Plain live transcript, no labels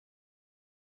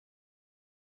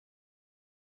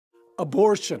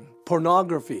Abortion,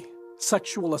 pornography,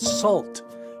 sexual assault,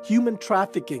 human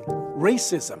trafficking,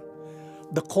 racism.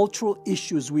 The cultural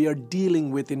issues we are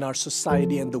dealing with in our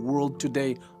society and the world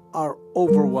today are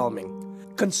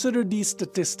overwhelming. Consider these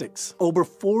statistics. Over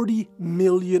 40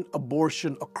 million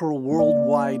abortions occur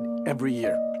worldwide every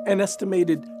year. An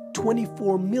estimated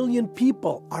 24 million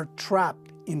people are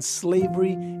trapped in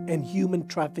slavery and human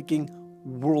trafficking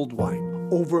worldwide.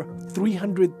 Over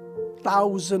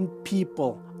 300,000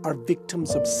 people are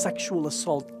victims of sexual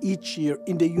assault each year.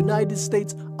 In the United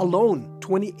States alone,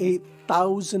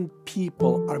 28,000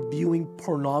 people are viewing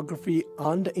pornography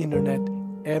on the internet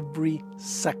every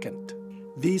second.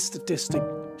 These statistics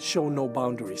show no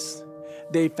boundaries.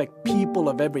 They affect people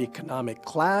of every economic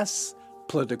class,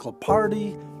 political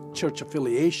party, church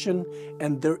affiliation,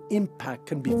 and their impact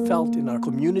can be felt in our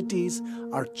communities,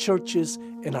 our churches,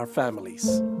 and our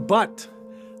families. But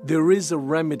there is a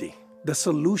remedy. The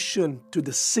solution to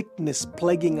the sickness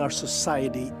plaguing our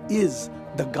society is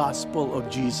the gospel of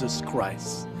Jesus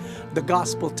Christ. The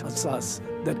gospel tells us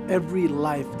that every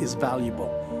life is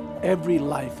valuable. Every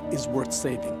life is worth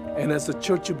saving. And as the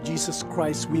Church of Jesus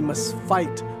Christ, we must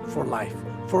fight for life,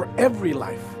 for every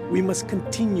life. We must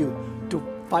continue to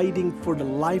fighting for the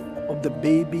life of the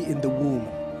baby in the womb.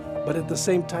 But at the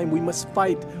same time, we must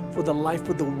fight for the life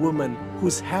of the woman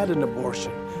who's had an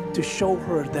abortion, to show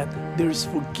her that there is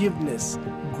forgiveness,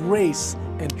 grace,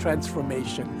 and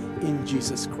transformation in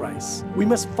Jesus Christ. We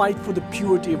must fight for the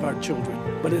purity of our children,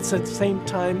 but at the same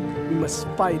time, we must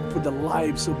fight for the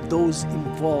lives of those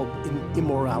involved in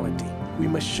immorality. We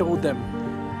must show them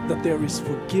that there is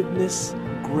forgiveness,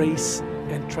 grace,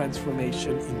 and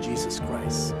transformation in Jesus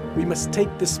Christ. We must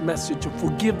take this message of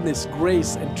forgiveness,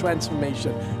 grace, and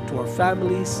transformation to our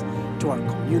families, to our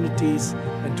communities,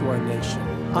 and to our nation.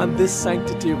 On this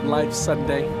Sanctity of Life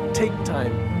Sunday, take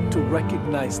time to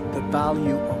recognize the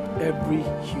value of every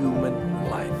human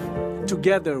life.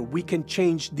 Together, we can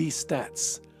change these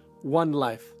stats, one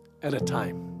life at a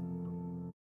time.